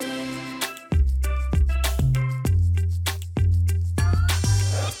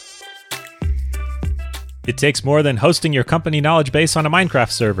It takes more than hosting your company knowledge base on a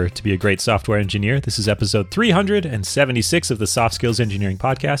Minecraft server to be a great software engineer. This is episode 376 of the Soft Skills Engineering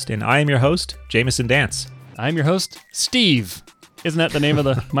Podcast, and I am your host, Jamison Dance. I'm your host, Steve. Isn't that the name of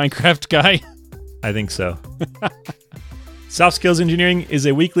the Minecraft guy? I think so. Soft Skills Engineering is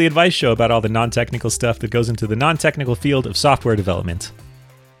a weekly advice show about all the non-technical stuff that goes into the non-technical field of software development.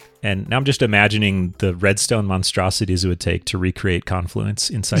 And now I'm just imagining the redstone monstrosities it would take to recreate Confluence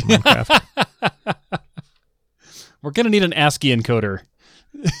inside Minecraft. We're going to need an ASCII encoder.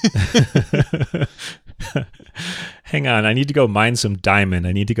 Hang on, I need to go mine some diamond.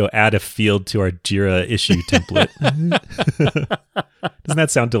 I need to go add a field to our Jira issue template. Doesn't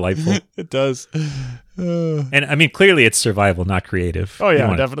that sound delightful? It does. And I mean, clearly it's survival, not creative. Oh,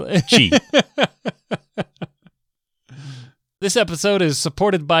 yeah, definitely. Cheat. This episode is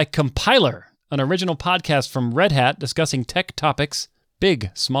supported by Compiler, an original podcast from Red Hat discussing tech topics, big,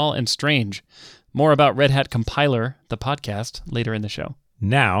 small, and strange. More about Red Hat Compiler, the podcast, later in the show.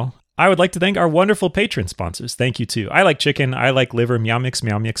 Now, I would like to thank our wonderful patron sponsors. Thank you to I Like Chicken, I Like Liver, Meow Mix,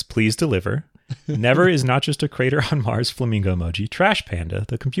 Please Deliver. Never is not just a crater on Mars, Flamingo Emoji, Trash Panda,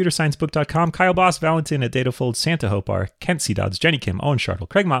 the ComputerScienceBook.com, Kyle Boss, Valentin at Datafold, Santa Hopar, Kent C. Dodds, Jenny Kim, Owen Shartle,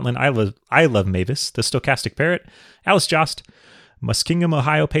 Craig Motlin, I Love Mavis, The Stochastic Parrot, Alice Jost, Muskingum,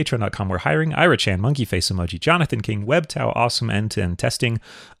 Ohio, Patreon.com, We're Hiring, Ira Chan, Monkey Face Emoji, Jonathan King, WebTow, Awesome End-to-End Testing,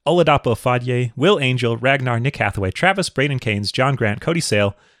 Oladapo Fadye, Will Angel, Ragnar, Nick Hathaway, Travis, Braden Keynes, John Grant, Cody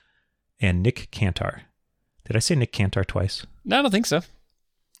Sale, and Nick Cantar. Did I say Nick Cantar twice? No, I don't think so.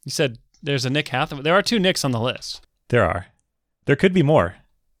 You said there's a Nick Hathaway. There are two Nicks on the list. There are. There could be more.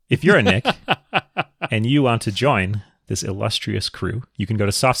 If you're a Nick and you want to join this illustrious crew, you can go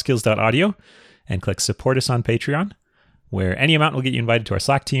to softskills.audio and click Support Us on Patreon, where any amount will get you invited to our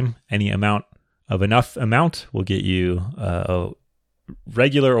Slack team. Any amount of enough amount will get you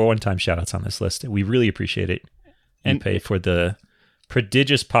regular or one-time shout-outs on this list. We really appreciate it. And pay for the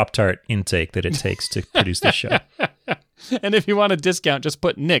prodigious Pop-Tart intake that it takes to produce this show. And if you want a discount, just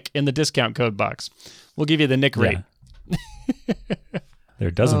put Nick in the discount code box. We'll give you the Nick rate. Yeah. There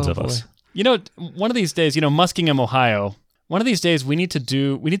are dozens of us. You know, one of these days, Muskingum, Ohio, one of these days we need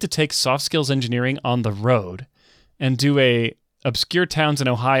to take soft skills engineering on the road and do a obscure towns in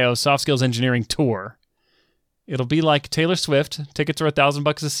Ohio soft skills engineering tour. It'll be like Taylor Swift. Tickets are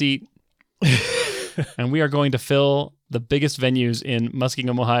 $1,000 a seat. And we are going to fill the biggest venues in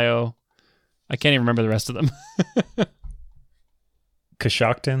Muskingum, Ohio. I can't even remember the rest of them.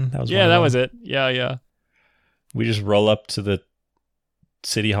 Coshocton? That was it. Yeah. We just roll up to the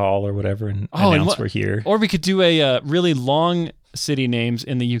city hall or whatever and announce we're here. Or we could do a really long city names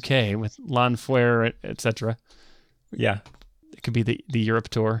in the UK with Lanfoire, etc. Yeah. It could be the Europe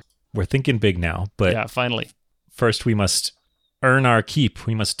tour. We're thinking big now, but yeah, finally. First, we must earn our keep.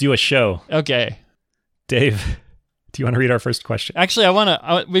 We must do a show. Okay. Dave, do you want to read our first question? Actually,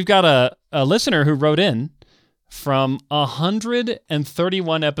 we've got a listener who wrote in from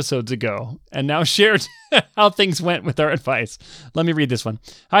 131 episodes ago and now shared how things went with our advice. Let me read this one.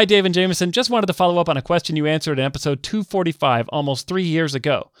 Hi, Dave and Jamison. Just wanted to follow up on a question you answered in episode 245 almost 3 years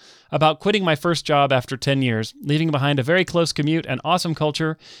ago about quitting my first job after 10 years, leaving behind a very close commute and awesome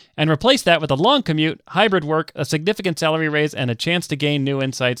culture, and replace that with a long commute, hybrid work, a significant salary raise, and a chance to gain new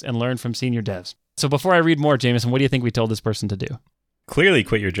insights and learn from senior devs. So before I read more, Jamison, what do you think we told this person to do? Clearly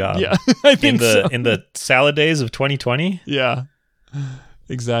quit your job. Yeah, I think so. In the salad days of 2020? Yeah,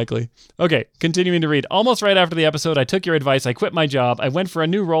 exactly. Okay, continuing to read. Almost right after the episode, I took your advice. I quit my job. I went for a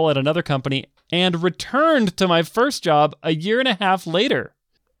new role at another company and returned to my first job a year and a half later.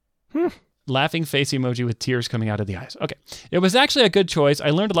 Laughing face emoji with tears coming out of the eyes. Okay. It was actually a good choice. I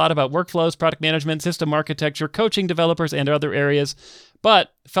learned a lot about workflows, product management, system architecture, coaching developers, and other areas,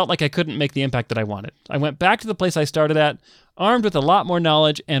 but felt like I couldn't make the impact that I wanted. I went back to the place I started at, armed with a lot more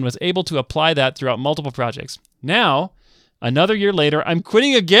knowledge, and was able to apply that throughout multiple projects. Now, another year later, I'm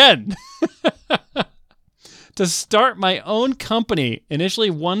quitting again to start my own company, initially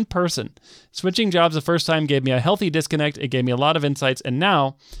one person. Switching jobs the first time gave me a healthy disconnect. It gave me a lot of insights, and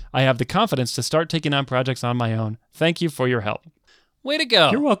now I have the confidence to start taking on projects on my own. Thank you for your help. Way to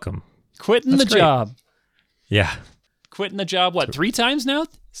go. You're welcome. Quitting the job. Yeah. Quitting the job, what, 3 times now?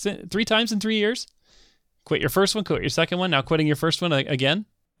 3 times in 3 years? Quit your first one, quit your second one, now quitting your first one again?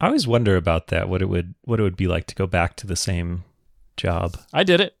 I always wonder about that, what it would be like to go back to the same job. I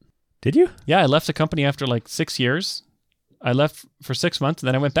did it. Did you? Yeah, I left the company after like 6 years. I left for 6 months and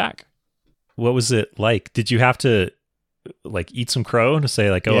then I went back. What was it like? Did you have to like eat some crow to say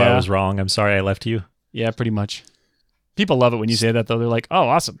like, oh, Yeah. I was wrong. I'm sorry I left you? Yeah, pretty much. People love it when you say that though. They're like, oh,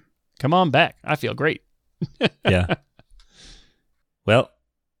 awesome. Come on back. I feel great. Yeah. Well,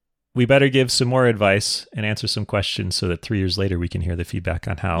 we better give some more advice and answer some questions so that 3 years later we can hear the feedback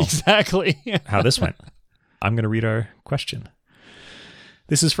on how how this went. I'm going to read our question.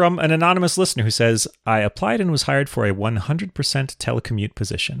 This is from an anonymous listener who says, I applied and was hired for a 100% telecommute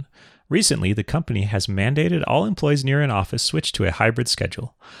position. Recently, the company has mandated all employees near an office switch to a hybrid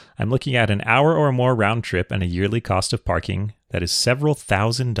schedule. I'm looking at an hour or more round trip and a yearly cost of parking that is several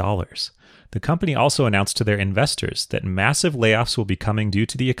 $1,000s. The company also announced to their investors that massive layoffs will be coming due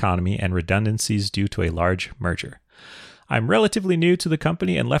to the economy and redundancies due to a large merger. I'm relatively new to the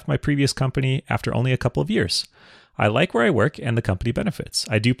company and left my previous company after only a couple of years. I like where I work and the company benefits.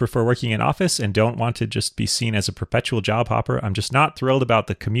 I do prefer working in office and don't want to just be seen as a perpetual job hopper. I'm just not thrilled about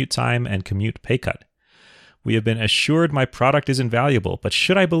the commute time and commute pay cut. We have been assured my product is invaluable, but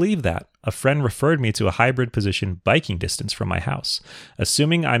should I believe that? A friend referred me to a hybrid position biking distance from my house.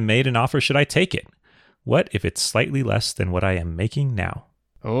 Assuming I'm made an offer, should I take it? What if it's slightly less than what I am making now?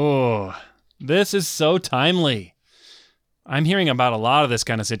 Oh, this is so timely. I'm hearing about a lot of this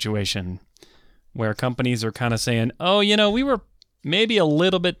kind of situation where companies are kind of saying, oh, we were maybe a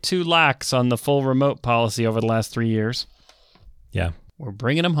little bit too lax on the full remote policy over the last 3 years. Yeah. We're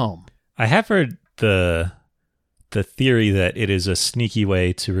bringing them home. I have heard the theory that it is a sneaky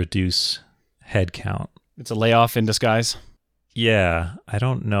way to reduce headcount. It's a layoff in disguise. Yeah. I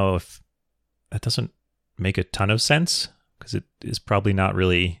don't know if that doesn't make a ton of sense because it is probably not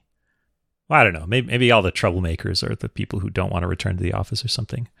really... Well, I don't know. Maybe all the troublemakers are the people who don't want to return to the office or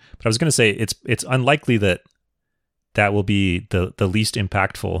something. But I was going to say it's unlikely that will be the least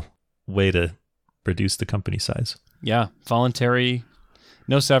impactful way to reduce the company size. Yeah, voluntary,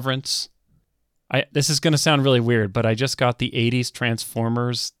 no severance. This is going to sound really weird, but I just got the 80s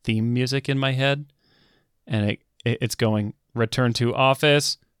Transformers theme music in my head, and it's going, return to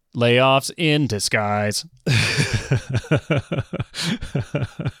office, layoffs in disguise.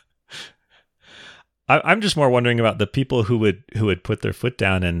 I'm just more wondering about the people who would put their foot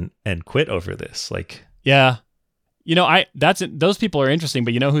down and quit over this. Like, yeah, those people are interesting,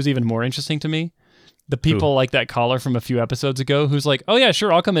 but you know who's even more interesting to me? The people like that caller from a few episodes ago who's like, oh yeah,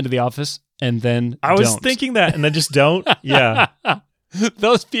 sure, I'll come into the office, and then I was thinking that, and then just don't. Yeah,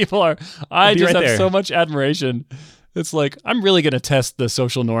 those people are. I just right have there. so much admiration. It's like I'm really going to test the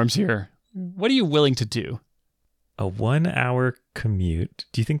social norms here. What are you willing to do? A 1 hour commute.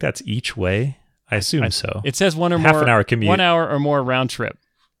 Do you think that's each way? I assume so. It says one or half more, an hour commute. 1 hour or more round trip.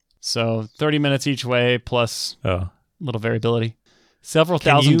 So 30 minutes each way plus a little variability. Several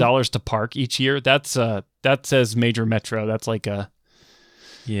 $1,000s to park each year. That says major metro. That's like a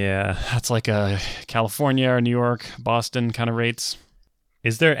California or New York, Boston kind of rates.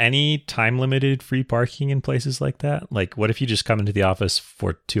 Is there any time limited free parking in places like that? Like, what if you just come into the office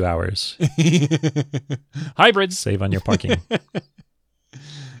for 2 hours? Hybrids. Save on your parking.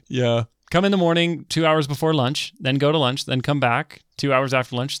 Yeah. Come in the morning 2 hours before lunch, then go to lunch, then come back 2 hours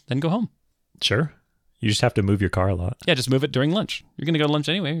after lunch, then go home. Sure. You just have to move your car a lot. Yeah, just move it during lunch. You're going to go to lunch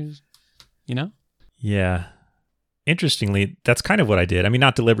anyway, Yeah. Interestingly, that's kind of what I did. I mean,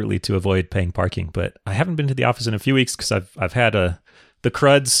 not deliberately to avoid paying parking, but I haven't been to the office in a few weeks because I've had the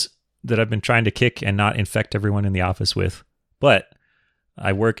cruds that I've been trying to kick and not infect everyone in the office with. But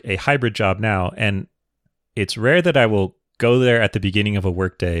I work a hybrid job now, and it's rare that I will go there at the beginning of a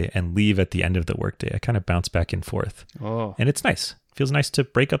workday and leave at the end of the workday. I kind of bounce back and forth. Oh. And it's nice. It feels nice to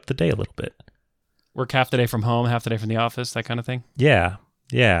break up the day a little bit. Work half the day from home, half the day from the office, that kind of thing? Yeah.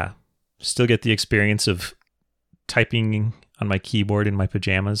 Yeah. Still get the experience of typing on my keyboard in my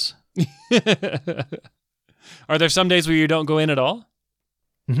pajamas. Are there some days where you don't go in at all?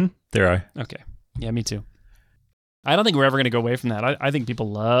 Mm-hmm. There are. Okay. Yeah, me too. I don't think we're ever going to go away from that. I think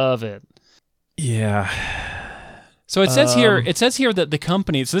people love it. Yeah. So it says here that the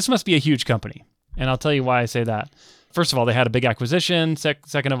company, so this must be a huge company. And I'll tell you why I say that. First of all, they had a big acquisition.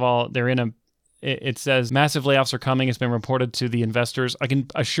 Second of all, it says massive layoffs are coming. It's been reported to the investors. I can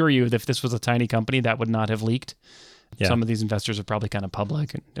assure you that if this was a tiny company, that would not have leaked. Yeah. Some of these investors are probably kind of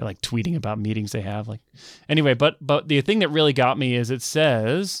public and they're like tweeting about meetings they have. Anyway, but the thing that really got me is it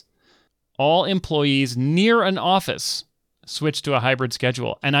says all employees near an office switch to a hybrid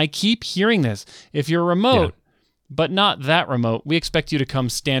schedule. And I keep hearing this. If you're remote, but not that remote, we expect you to come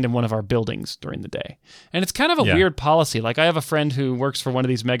stand in one of our buildings during the day. And it's kind of a weird policy. Like I have a friend who works for one of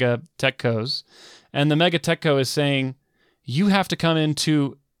these mega tech cos, and the mega tech co is saying, you have to come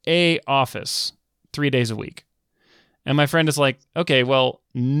into a office 3 days a week. And my friend is like, okay, well,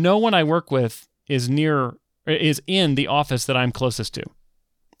 no one I work with is in the office that I'm closest to.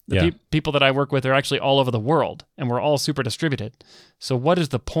 The people that I work with are actually all over the world, and we're all super distributed. So what is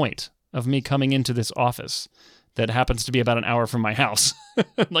the point of me coming into this office that happens to be about an hour from my house.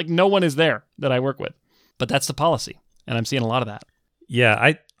 Like no one is there that I work with. But that's the policy, and I'm seeing a lot of that.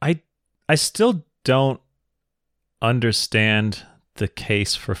 Yeah, I still don't understand the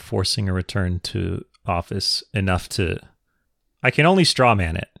case for forcing a return to office enough to. I can only straw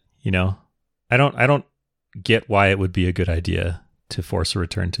man it, you know. I don't get why it would be a good idea to force a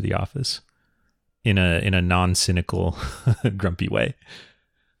return to the office in a non-cynical, grumpy way.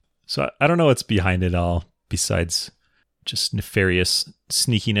 So I don't know what's behind it all besides just nefarious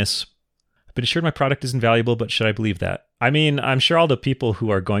sneakiness. I've been assured my product is invaluable, but should I believe that? I mean, I'm sure all the people who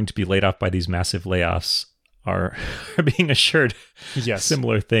are going to be laid off by these massive layoffs are being assured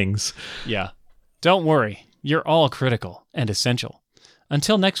similar things. Yeah. Don't worry. You're all critical and essential.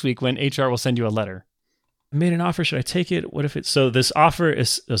 Until next week when HR will send you a letter. I made an offer. Should I take it? What if it's... So this offer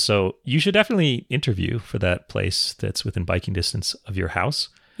is... So you should definitely interview for that place that's within biking distance of your house.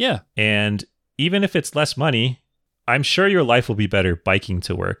 Yeah. And even if it's less money, I'm sure your life will be better biking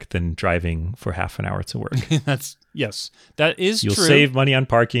to work than driving for half an hour to work. Yes, that is You'll true. You'll save money on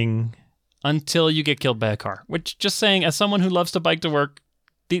parking. Until you get killed by a car. Which, just saying, as someone who loves to bike to work,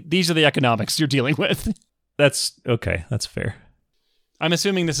 these are the economics you're dealing with. That's okay. That's fair. I'm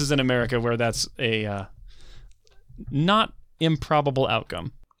assuming this is in America where that's a not improbable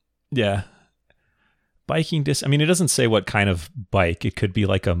outcome. Yeah. Biking I mean, it doesn't say what kind of bike. It could be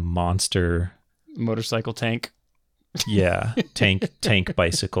like a monster... Motorcycle tank. Yeah, tank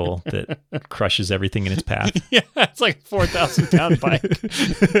bicycle that crushes everything in its path. Yeah, it's like a 4,000-pound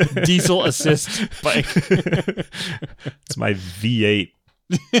bike. Diesel assist bike. It's my V8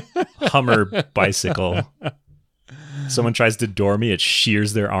 Hummer bicycle. Someone tries to door me, it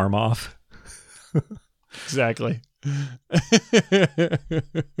shears their arm off. Exactly.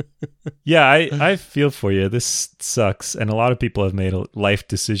 Yeah, I feel for you. This sucks. And a lot of people have made life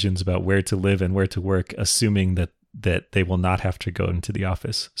decisions about where to live and where to work, assuming that they will not have to go into the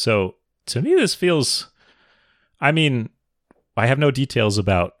office. So to me, this feels, I mean, I have no details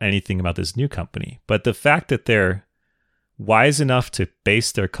about anything about this new company, but the fact that they're wise enough to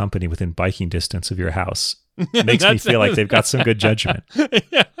base their company within biking distance of your house makes me feel like they've got some good judgment.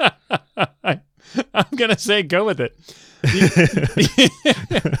 Yeah. I'm going to say go with it.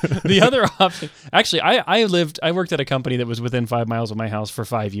 The other option, actually, I worked at a company that was within 5 miles of my house for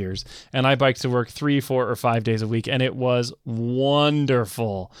 5 years, and I biked to work 3, 4, or 5 days a week, and it was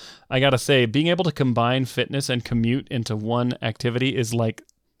wonderful. I got to say, being able to combine fitness and commute into one activity is like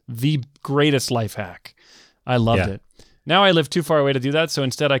the greatest life hack. I loved it. Now I live too far away to do that, so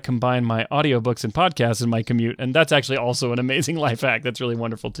instead I combine my audiobooks and podcasts in my commute, and that's actually also an amazing life hack. That's really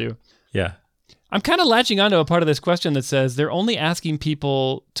wonderful too. Yeah. I'm kind of latching onto a part of this question that says they're only asking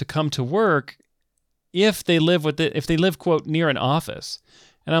people to come to work if they live quote near an office.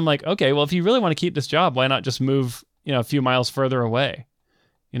 And I'm like, okay, well, if you really want to keep this job, why not just move, a few miles further away?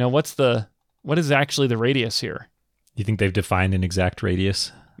 What is actually the radius here? You think they've defined an exact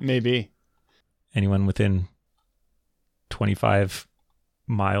radius? Maybe. Anyone within 25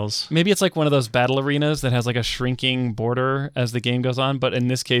 miles? Maybe it's like one of those battle arenas that has like a shrinking border as the game goes on, but in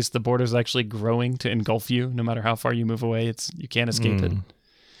this case the border is actually growing to engulf you no matter how far you move away. You can't escape it.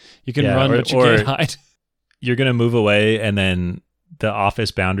 You can run, but you can't hide. You're going to move away, and then the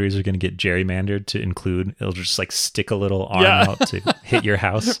office boundaries are going to get gerrymandered to include, it'll just like stick a little arm out to hit your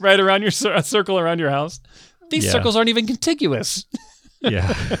house. Right around a circle around your house. These circles aren't even contiguous.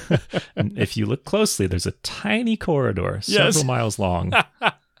 Yeah. And if you look closely, there's a tiny corridor several miles long.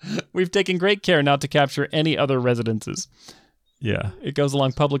 We've taken great care not to capture any other residences. Yeah. It goes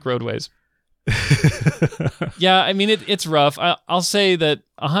along public roadways. Yeah, I mean, it's rough. I'll say that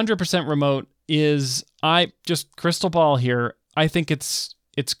 100% remote is, just crystal ball here, I think it's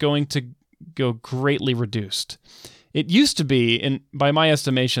going to go greatly reduced. It used to be, by my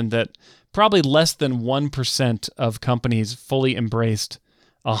estimation, that probably less than 1% of companies fully embraced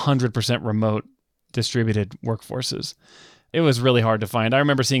 100% remote distributed workforces. It was really hard to find. I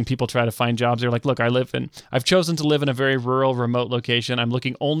remember seeing people try to find jobs. They're like, look, I've chosen to live in a very rural, remote location. I'm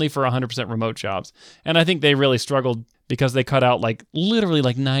looking only for 100% remote jobs. And I think they really struggled because they cut out literally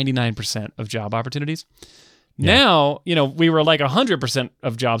 99% of job opportunities. Yeah. Now, we were like 100%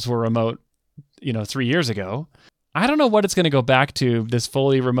 of jobs were remote, 3 years ago. I don't know what it's going to go back to, this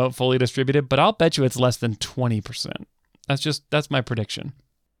fully remote, fully distributed, but I'll bet you it's less than 20%. That's my prediction.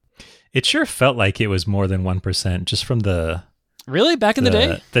 It sure felt like it was more than 1% just from the... Really? Back in the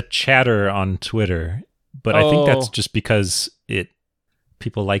day? The chatter on Twitter. But I think that's just because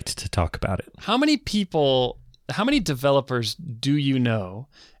people liked to talk about it. How many developers do you know?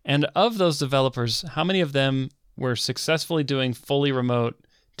 And of those developers, how many of them were successfully doing fully remote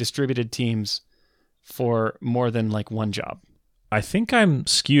distributed teams for more than like one job. I think I'm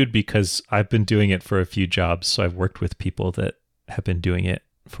skewed because I've been doing it for a few jobs, so I've worked with people that have been doing it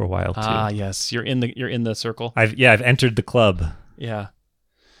for a while too. Ah, yes, you're in the circle. I've entered the club. Yeah.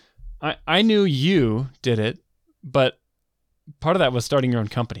 I knew you did it, but part of that was starting your own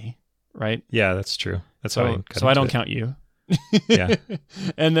company, right? Yeah, that's true. That's how I don't count you. Yeah.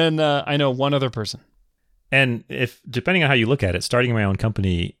 And then I know one other person. And if depending on how you look at it, starting my own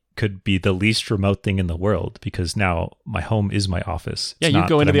company could be the least remote thing in the world because now my home is my office. Yeah, you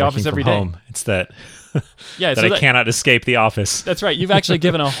go into the office every day. Home. It's that that I cannot escape the office. That's right. You've actually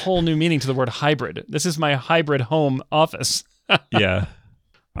given a whole new meaning to the word hybrid. This is my hybrid home office. Yeah.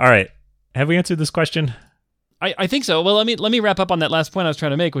 All right. Have we answered this question? I think so. Well, let me wrap up on that last point I was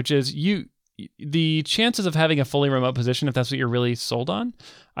trying to make, which is the chances of having a fully remote position, if that's what you're really sold on,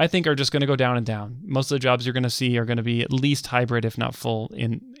 I think are just going to go down and down. Most of the jobs you're going to see are going to be at least hybrid, if not full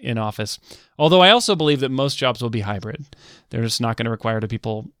in office. Although I also believe that most jobs will be hybrid. They're just not going to require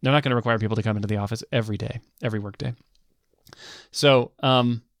people to come into the office every day, every workday. So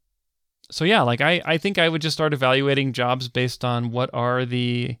yeah, like I think I would just start evaluating jobs based on what are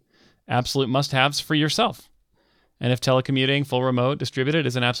the absolute must-haves for yourself. And if telecommuting, full remote, distributed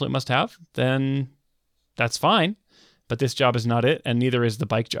is an absolute must-have, then that's fine. But this job is not it, and neither is the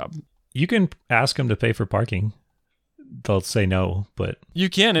bike job. You can ask them to pay for parking. They'll say no, but you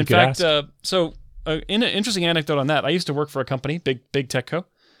can. In fact, in an interesting anecdote on that, I used to work for a company, big tech co,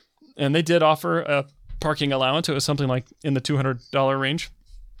 and they did offer a parking allowance. It was something like in the $200 range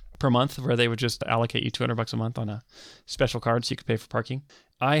per month, where they would just allocate you $200 a month on a special card so you could pay for parking.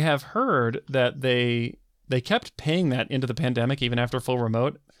 I have heard that they kept paying that into the pandemic, even after full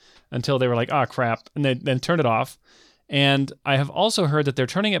remote, until they were like, crap, and they then turned it off. And I have also heard that they're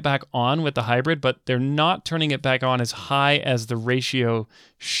turning it back on with the hybrid, but they're not turning it back on as high as the ratio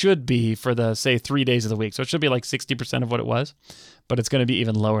should be for the, say, 3 days of the week. So it should be like 60% of what it was, but it's going to be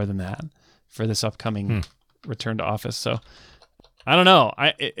even lower than that for this upcoming return to office. So I don't know.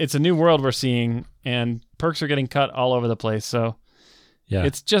 It's a new world we're seeing, and perks are getting cut all over the place. So yeah,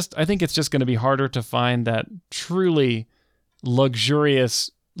 I think it's just going to be harder to find that truly luxurious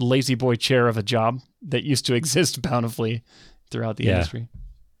lazy boy chair of a job that used to exist bountifully throughout the industry.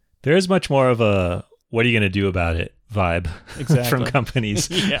 There is much more of a what are you going to do about it vibe from companies.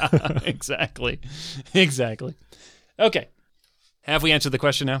 Yeah, exactly. Okay. Have we answered the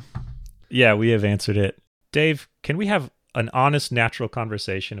question now? Yeah, we have answered it. Dave, can we have an honest, natural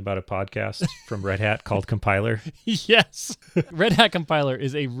conversation about a podcast from Red Hat called Compiler? Yes. Red Hat Compiler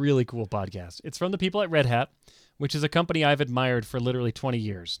is a really cool podcast. It's from the people at Red Hat, which is a company I've admired for literally 20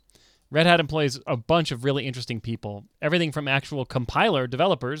 years. Red Hat employs a bunch of really interesting people, everything from actual compiler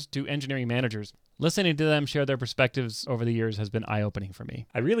developers to engineering managers. Listening to them share their perspectives over the years has been eye-opening for me.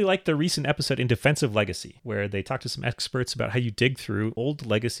 I really liked the recent episode in Defensive Legacy, where they talked to some experts about how you dig through old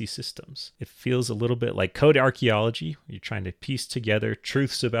legacy systems. It feels a little bit like code archaeology. You're trying to piece together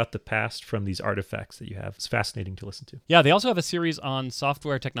truths about the past from these artifacts that you have. It's fascinating to listen to. Yeah, they also have a series on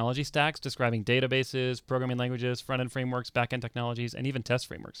software technology stacks describing databases, programming languages, front-end frameworks, back-end technologies, and even test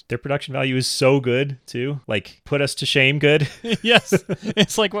frameworks. Their production value is so good, too. Like, put us to shame good. Yes,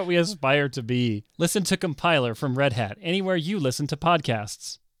 it's like what we aspire to be. Listen to Compiler from Red Hat, anywhere you listen to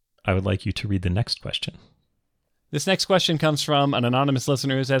podcasts. I would like you to read the next question. This next question comes from an anonymous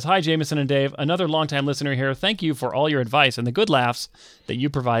listener who says, Hi, Jamison and Dave, another longtime listener here. Thank you for all your advice and the good laughs that you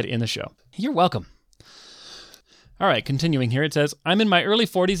provide in the show. You're welcome. All right, continuing here, it says, I'm in my early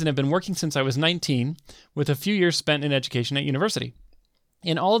 40s and have been working since I was 19, with a few years spent in education at university.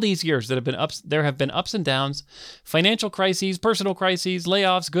 In all these years there have been ups and downs, financial crises, personal crises,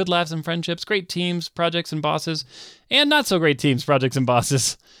 layoffs, good laughs and friendships, great teams, projects and bosses, and not so great teams, projects and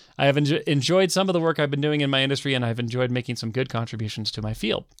bosses. I have enjoyed some of the work I've been doing in my industry, and I've enjoyed making some good contributions to my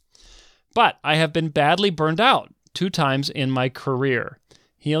field. But I have been badly burned out 2 times in my career.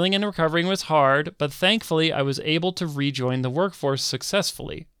 Healing and recovering was hard, but thankfully I was able to rejoin the workforce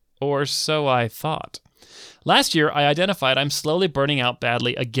successfully, or so I thought. Last year, I identified I'm slowly burning out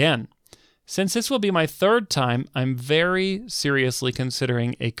badly again. Since this will be my 3rd time, I'm very seriously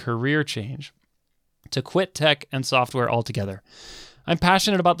considering a career change to quit tech and software altogether. I'm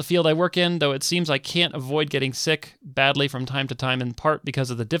passionate about the field I work in, though it seems I can't avoid getting sick badly from time to time, in part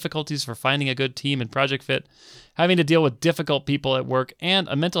because of the difficulties for finding a good team and project fit, having to deal with difficult people at work, and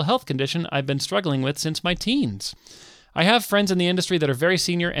a mental health condition I've been struggling with since my teens. I have friends in the industry that are very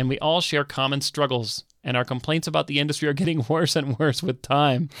senior, and we all share common struggles, and our complaints about the industry are getting worse and worse with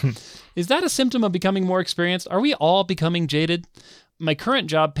time. Is that a symptom of becoming more experienced? Are we all becoming jaded? my current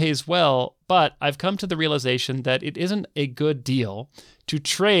job pays well, but I've come to the realization that it isn't a good deal to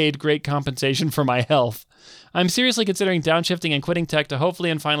trade great compensation for my health. I'm seriously considering downshifting and quitting tech to hopefully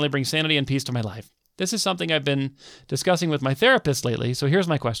and finally bring sanity and peace to my life. This is something I've been discussing with my therapist lately, so here's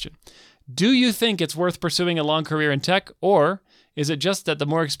my question. Do you think it's worth pursuing a long career in tech, or is it just that the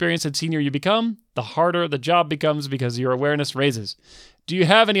more experienced and senior you become, the harder the job becomes because your awareness raises? Do you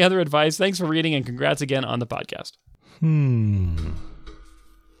have any other advice? Thanks for reading, and congrats again on the podcast. An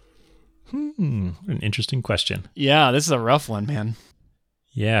interesting question. Yeah, this is a rough one, man.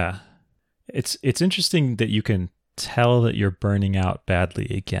 Yeah. It's interesting that you can tell that you're burning out badly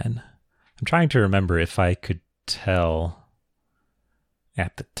again. I'm trying to remember if I could tell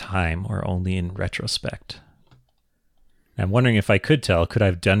at the time or only in retrospect. I'm wondering if I could tell, could I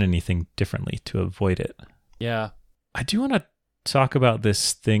have done anything differently to avoid it? Yeah. I do want to talk about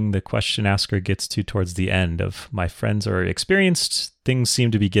this thing the question asker gets to towards the end of my friends are experienced, things seem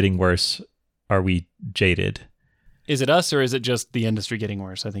to be getting worse. Are we jaded? Is it us or is it just the industry getting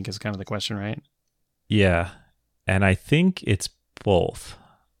worse? I think is kind of the question, right? Yeah. And I think it's both.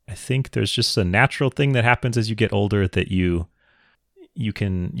 I think there's just a natural thing that happens as you get older that you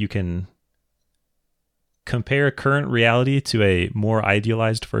can compare current reality to a more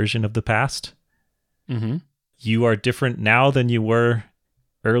idealized version of the past. Mm-hmm. You are different now than you were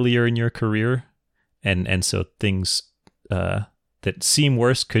earlier in your career. And so things that seem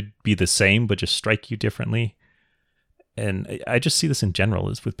worse could be the same, but just strike you differently. And I just see this in general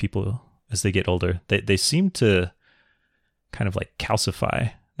is with people as they get older. They seem to kind of like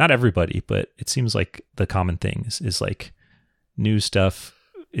calcify. Not everybody, but it seems like the common thing is like new stuff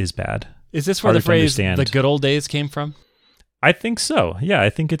is bad. Is this where the phrase "the good old days" came from? I think so. Yeah, I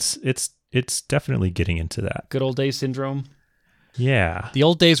think it's definitely getting into that good old days syndrome. Yeah, the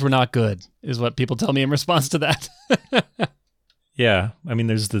old days were not good, is what people tell me in response to that. Yeah, I mean,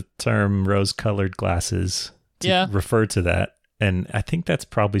 there's the term "rose-colored glasses" to refer to that, and I think that's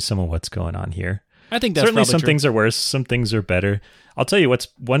probably some of what's going on here. I think that's certainly probably some true. Things are worse, some things are better. I'll tell you what's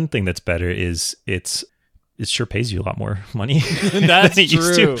one thing that's better is it sure pays you a lot more money. That's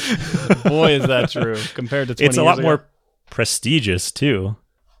true. Boy, is that true compared to 20 It's a lot years more ago. Prestigious too.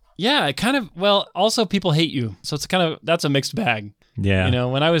 Yeah, it kind of, well, also people hate you. So it's kind of, that's a mixed bag. Yeah. You know,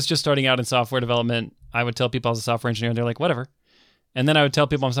 when I was just starting out in software development, I would tell people I was a software engineer and they're like, whatever. And then I would tell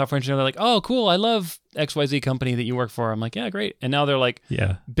people I'm a software engineer, they're like, oh, cool, I love XYZ company that you work for. I'm like, yeah, great. And now they're like,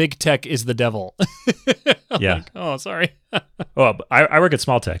 yeah, big tech is the devil. Yeah. Like, oh, sorry. Oh, I work at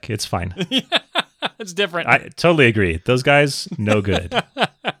small tech. It's fine. It's different. I totally agree. Those guys, no good.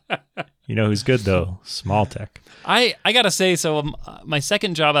 You know who's good though? Small tech. I got to say, so my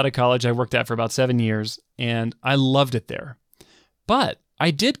second job out of college, I worked at for about 7 years and I loved it there. But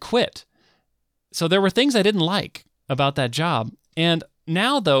I did quit. So there were things I didn't like about that job. And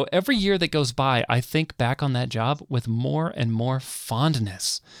now, though, every year that goes by, I think back on that job with more and more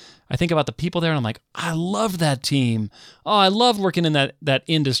fondness. I think about the people there and I'm like, I love that team. Oh, I loved working in that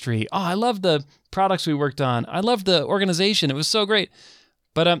industry. Oh, I love the products we worked on. I loved the organization. It was so great.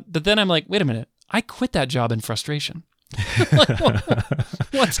 But then I'm like, wait a minute. I quit that job in frustration. Like,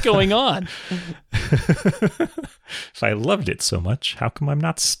 what's going on? If I loved it so much, how come I'm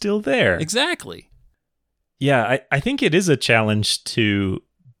not still there? Exactly. Yeah, I think it is a challenge to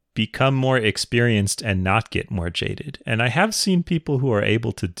become more experienced and not get more jaded. And I have seen people who are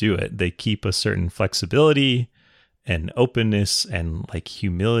able to do it. They keep a certain flexibility and openness and like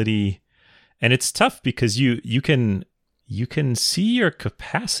humility. And it's tough because you can see your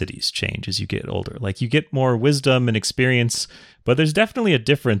capacities change as you get older. Like you get more wisdom and experience, but there's definitely a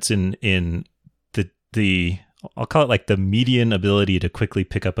difference in the I'll call it like the median ability to quickly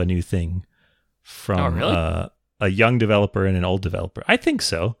pick up a new thing from a young developer and an old developer. I think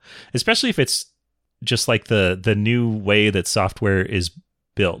so, especially if it's just like the new way that software is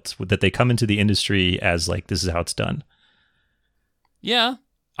built, that they come into the industry as like, this is how it's done. Yeah.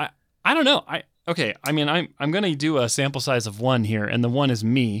 I don't know. Okay. I mean, I'm going to do a sample size of 1 here, and the 1 is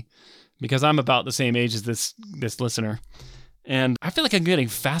me because I'm about the same age as this listener. And I feel like I'm getting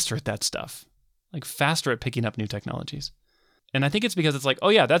faster at that stuff, like faster at picking up new technologies. And I think it's because it's like, oh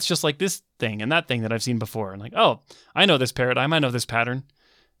yeah, that's just like this thing and that thing that I've seen before. And like, oh, I know this paradigm. I know this pattern.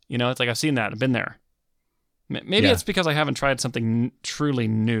 You know, it's like, I've seen that. I've been there. Maybe it's because I haven't tried something truly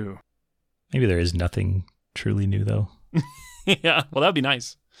new. Maybe there is nothing truly new though. Yeah. Well, that'd be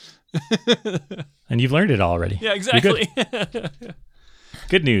nice. And you've learned it already. Yeah, exactly.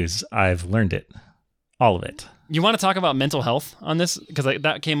 Good news. I've learned it. All of it. You want to talk about mental health on this? Because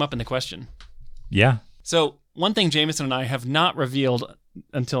that came up in the question. Yeah. So one thing Jamison and I have not revealed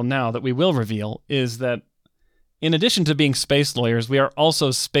until now that we will reveal is that in addition to being space lawyers, we are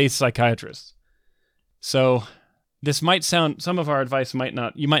also space psychiatrists. So this might sound, some of our advice you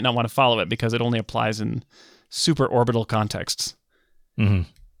might not want to follow it because it only applies in super orbital contexts. Mm-hmm.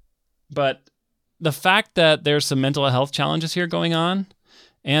 But the fact that there's some mental health challenges here going on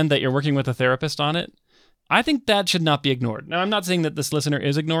and that you're working with a therapist on it, I think that should not be ignored. Now, I'm not saying that this listener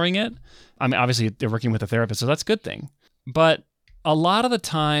is ignoring it. I mean, obviously, they're working with a therapist, so that's a good thing. But a lot of the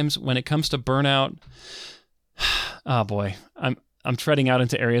times when it comes to burnout, oh boy, I'm treading out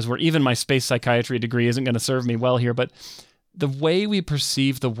into areas where even my space psychiatry degree isn't going to serve me well here, but the way we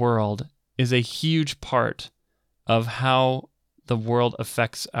perceive the world is a huge part of how the world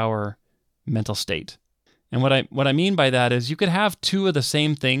affects our mental state. And what I mean by that is you could have two of the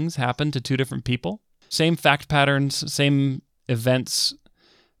same things happen to two different people, same fact patterns, same events,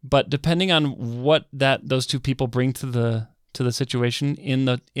 but depending on what those two people bring to the situation in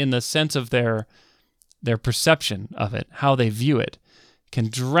the sense of their perception of it, how they view it, can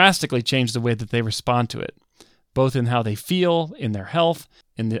drastically change the way that they respond to it, both in how they feel, in their health,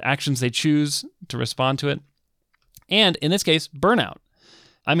 in the actions they choose to respond to it, and in this case, burnout.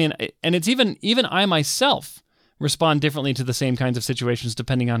 I mean, and it's even I myself respond differently to the same kinds of situations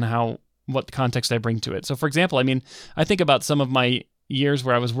depending on what context I bring to it. So, for example, I mean, I think about some of my years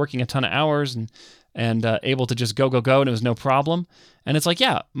where I was working a ton of hours and able to just go, and it was no problem. And it's like,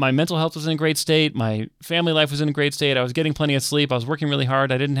 yeah, my mental health was in a great state. My family life was in a great state. I was getting plenty of sleep. I was working really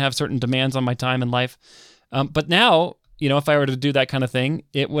hard. I didn't have certain demands on my time and life. But now, if I were to do that kind of thing,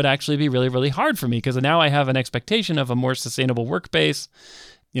 it would actually be really, really hard for me because now I have an expectation of a more sustainable work base.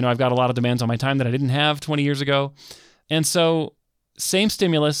 I've got a lot of demands on my time that I didn't have 20 years ago. And so same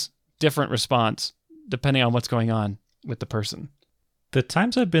stimulus, different response, depending on what's going on with the person. The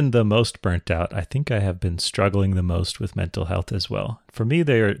times I've been the most burnt out, I think I have been struggling the most with mental health as well. For me,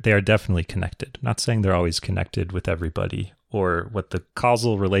 they are definitely connected. I'm not saying they're always connected with everybody or what the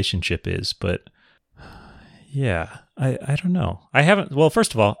causal relationship is, but yeah, I don't know.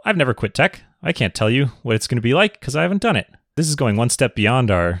 First of all, I've never quit tech. I can't tell you what it's going to be like because I haven't done it. This is going one step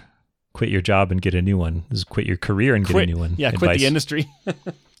beyond our quit your job and get a new one. This is quit your career and get a new one. Yeah, quit the industry.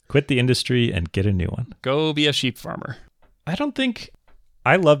 Quit the industry and get a new one. Go be a sheep farmer.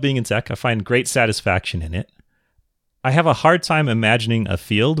 I love being in tech. I find great satisfaction in it. I have a hard time imagining a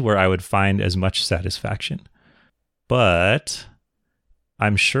field where I would find as much satisfaction. But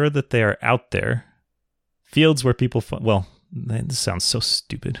I'm sure that they are out there. Fields where people this sounds so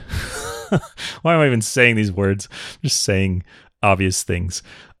stupid. Why am I even saying these words? I'm just saying obvious things.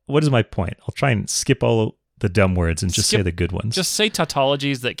 What is my point? I'll try and skip all the dumb words and just say the good ones. Just say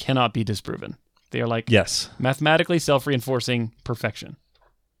tautologies that cannot be disproven. They are like mathematically self-reinforcing perfection.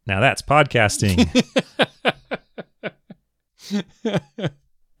 Now that's podcasting.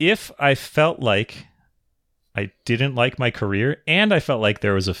 If I felt like I didn't like my career and I felt like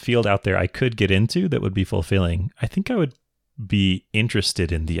there was a field out there I could get into that would be fulfilling, I think I would be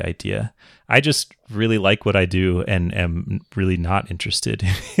interested in the idea. I just really like what I do and am really not interested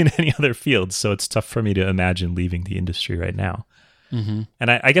in any other fields. So it's tough for me to imagine leaving the industry right now. Mm-hmm.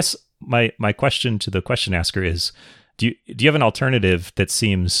 And I guess my question to the question asker is, do you have an alternative that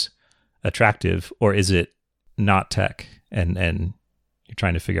seems attractive, or is it not tech and you're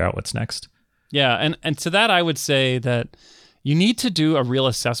trying to figure out what's next? Yeah. And to that, I would say that you need to do a real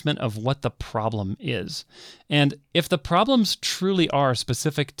assessment of what the problem is. And if the problems truly are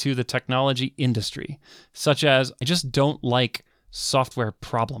specific to the technology industry, such as I just don't like software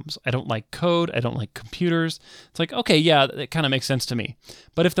problems. I don't like code. I don't like computers. It's like, okay, yeah, it kind of makes sense to me.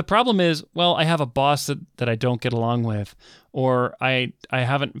 But if the problem is, well, I have a boss that I don't get along with, or I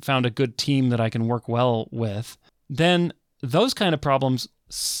haven't found a good team that I can work well with, then those kind of problems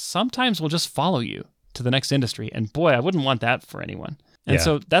sometimes will just follow you to the next industry. And boy, I wouldn't want that for anyone. And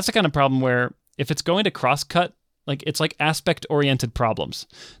so that's the kind of problem where if it's going to cross-cut, like it's like aspect-oriented problems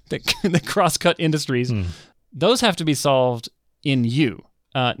that cross-cut industries, those have to be solved in you.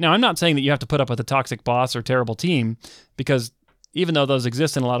 Now, I'm not saying that you have to put up with a toxic boss or terrible team, because even though those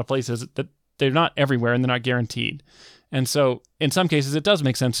exist in a lot of places, that they're not everywhere and they're not guaranteed. And so in some cases, it does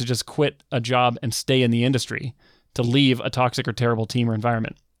make sense to just quit a job and stay in the industry to leave a toxic or terrible team or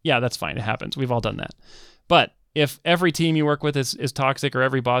environment. Yeah, that's fine. It happens. We've all done that. But if every team you work with is toxic, or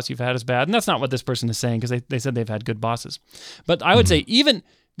every boss you've had is bad, and that's not what this person is saying, because they said they've had good bosses. But I would say even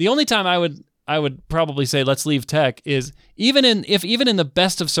the only time I would probably say let's leave tech is even in the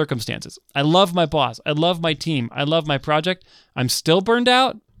best of circumstances. I love my boss. I love my team. I love my project. I'm still burned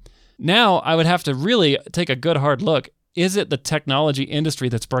out. Now I would have to really take a good hard look. Is it the technology industry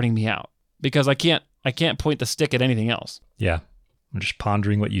that's burning me out? Because I can't point the stick at anything else. Yeah. I'm just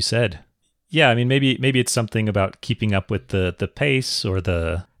pondering what you said. Yeah, I mean, maybe it's something about keeping up with the pace, or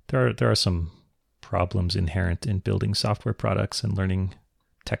there are some problems inherent in building software products and learning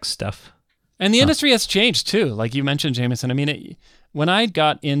tech stuff. And the industry has changed too. Like you mentioned, Jamison. I mean, when I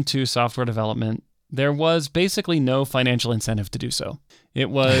got into software development, there was basically no financial incentive to do so. It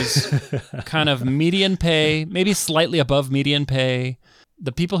was kind of median pay, maybe slightly above median pay.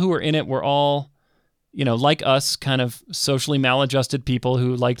 The people who were in it were all, like us, kind of socially maladjusted people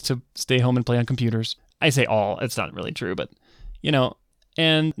who like to stay home and play on computers. I say all, it's not really true, but,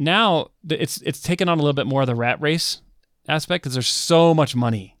 and now it's taken on a little bit more of the rat race aspect because there's so much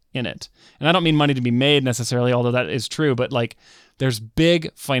money in it. And I don't mean money to be made necessarily, although that is true, but like there's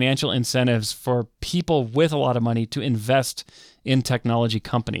big financial incentives for people with a lot of money to invest in technology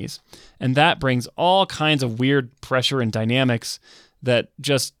companies. And that brings all kinds of weird pressure and dynamics that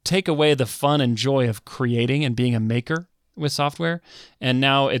just take away the fun and joy of creating and being a maker with software. And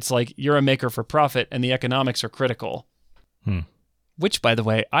now it's like you're a maker for profit and the economics are critical. Which, by the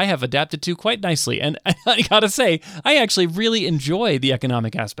way, I have adapted to quite nicely. And I gotta say, I actually really enjoy the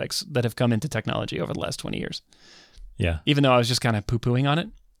economic aspects that have come into technology over the last 20 years. Yeah. Even though I was just kind of poo-pooing on it,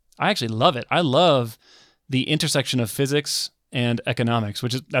 I actually love it. I love the intersection of physics and economics,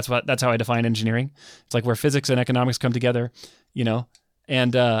 that's how I define engineering. It's like where physics and economics come together,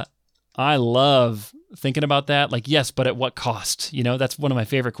 and I love thinking about that. Like, yes, but at what cost? That's one of my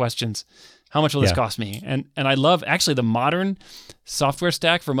favorite questions. How much will this cost me? And I love, actually, the modern software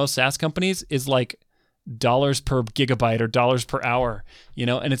stack for most SaaS companies is like dollars per gigabyte or dollars per hour,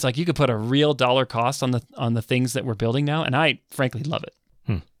 and it's like you could put a real dollar cost on the things that we're building now, and I frankly love it.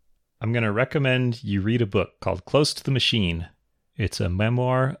 I'm going to recommend you read a book called Close to the Machine. It's a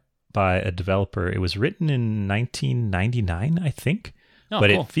memoir by a developer. It was written in 1999, I think, but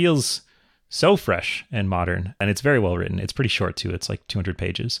cool. It feels so fresh and modern, and it's very well written. It's pretty short too. It's like 200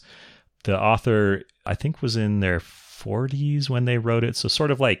 pages. The author, I think, was in their 40s when they wrote it. So sort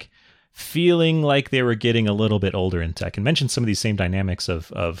of like feeling like they were getting a little bit older in tech, and mentioned some of these same dynamics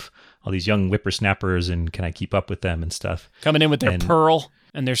of all these young whippersnappers and can I keep up with them and stuff. Coming in with their Perl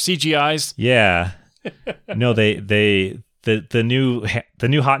and their CGIs. Yeah. No, the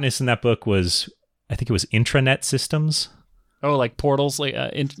new hotness in that book was, I think it was intranet systems. Oh, like portals, like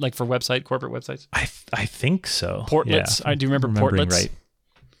for corporate websites? I think so. Portlets. Yeah. I do remember portlets. Right.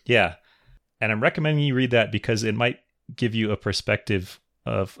 Yeah. And I'm recommending you read that because it might give you a perspective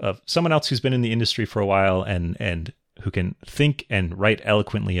of someone else who's been in the industry for a while and who can think and write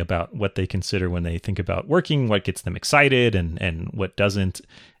eloquently about what they consider when they think about working, what gets them excited and what doesn't.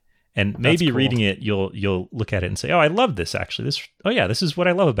 And maybe cool. Reading it, you'll look at it and say, oh, I love this actually. This is what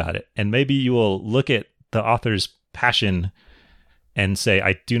I love about it. And maybe you will look at the author's passion and say,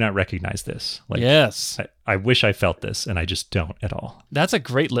 I do not recognize this. Like, yes. I wish I felt this, and I just don't at all. That's a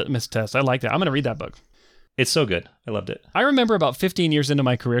great litmus test. I like that. I'm going to read that book. It's so good. I loved it. I remember about 15 years into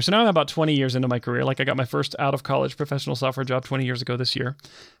my career. So now I'm about 20 years into my career. Like I got my first out of college professional software job 20 years ago this year.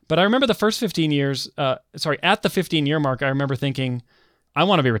 But I remember the first 15 years, at the 15-year mark, I remember thinking, I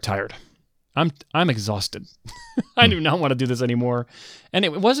want to be retired. I'm exhausted. I do not want to do this anymore. And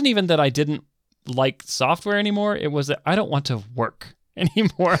it wasn't even that I didn't like software anymore. It was that I don't want to work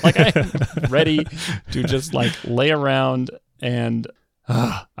anymore. Like I'm ready to just like lay around and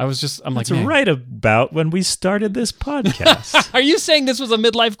I'm like, it's right about when we started this podcast. Are you saying this was a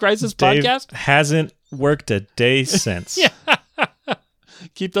midlife crisis Dave podcast? Hasn't worked a day since. Yeah.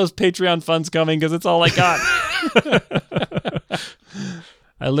 Keep those Patreon funds coming because it's all I got.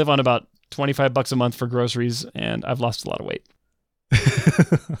 I live on about $25 a month for groceries and I've lost a lot of weight.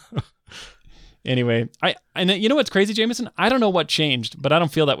 Anyway, and you know what's crazy, Jamison? I don't know what changed, but I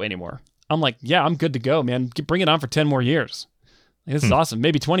don't feel that way anymore. I'm like, yeah, I'm good to go, man. Bring it on for 10 more years. This is awesome.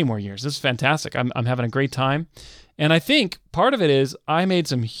 Maybe 20 more years. This is fantastic. I'm having a great time. And I think part of it is I made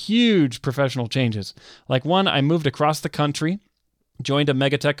some huge professional changes. Like one, I moved across the country, joined a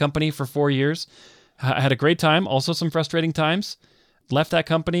mega tech company for 4 years. I had a great time, also some frustrating times. Left that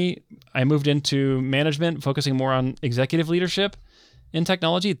company. I moved into management, focusing more on executive leadership in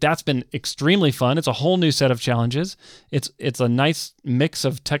technology. That's been extremely fun. It's a whole new set of challenges. It's a nice mix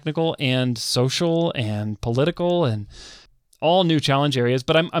of technical and social and political and all new challenge areas.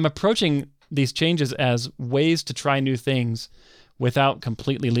 But I'm approaching these changes as ways to try new things without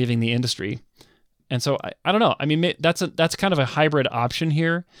completely leaving the industry. And so I don't know. I mean, that's kind of a hybrid option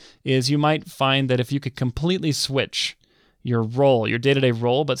here. Is you might find that if you could completely switch your role, your day-to-day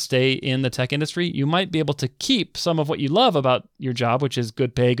role, but stay in the tech industry, you might be able to keep some of what you love about your job, which is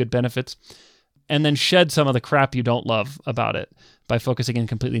good pay, good benefits, and then shed some of the crap you don't love about it by focusing in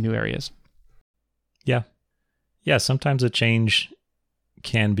completely new areas. Yeah. Yeah, sometimes a change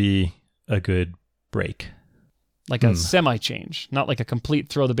can be a good break? Like a semi-change, not like a complete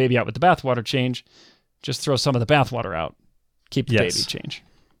throw the baby out with the bathwater change. Just throw some of the bathwater out. Keep the baby change.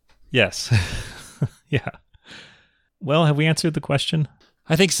 Yes. Yeah. Well, have we answered the question?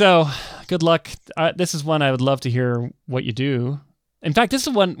 I think so. Good luck. This is one I would love to hear what you do. In fact, this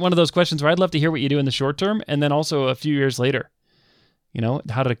is one of those questions where I'd love to hear what you do in the short term and then also a few years later.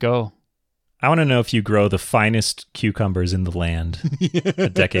 How did it go? I want to know if you grow the finest cucumbers in the land a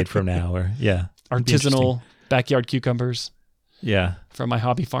decade from now. Or artisanal backyard cucumbers. Yeah. From my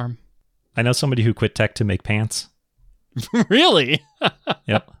hobby farm. I know somebody who quit tech to make pants. Really?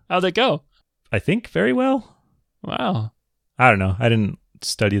 Yep. How'd it go? I think very well. Wow. I don't know. I didn't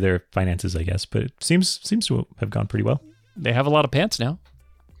study their finances, I guess, but it seems to have gone pretty well. They have a lot of pants now.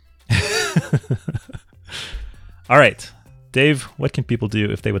 All right. Dave, what can people do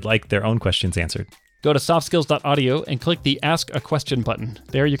if they would like their own questions answered? Go to softskills.audio and click the Ask a Question button.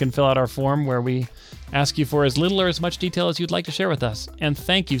 There you can fill out our form where we ask you for as little or as much detail as you'd like to share with us. And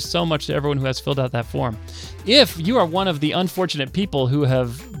thank you so much to everyone who has filled out that form. If you are one of the unfortunate people who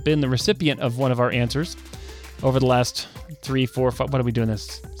have been the recipient of one of our answers over the last 3, 4, 5, what are we doing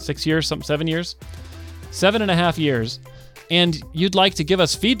this? 6 years, 7 years? 7.5 years. And you'd like to give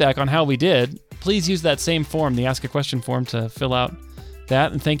us feedback on how we did, please use that same form, the Ask a Question form, to fill out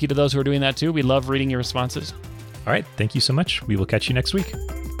that. And thank you to those who are doing that too. We love reading your responses. All right. Thank you so much. We will catch you next week.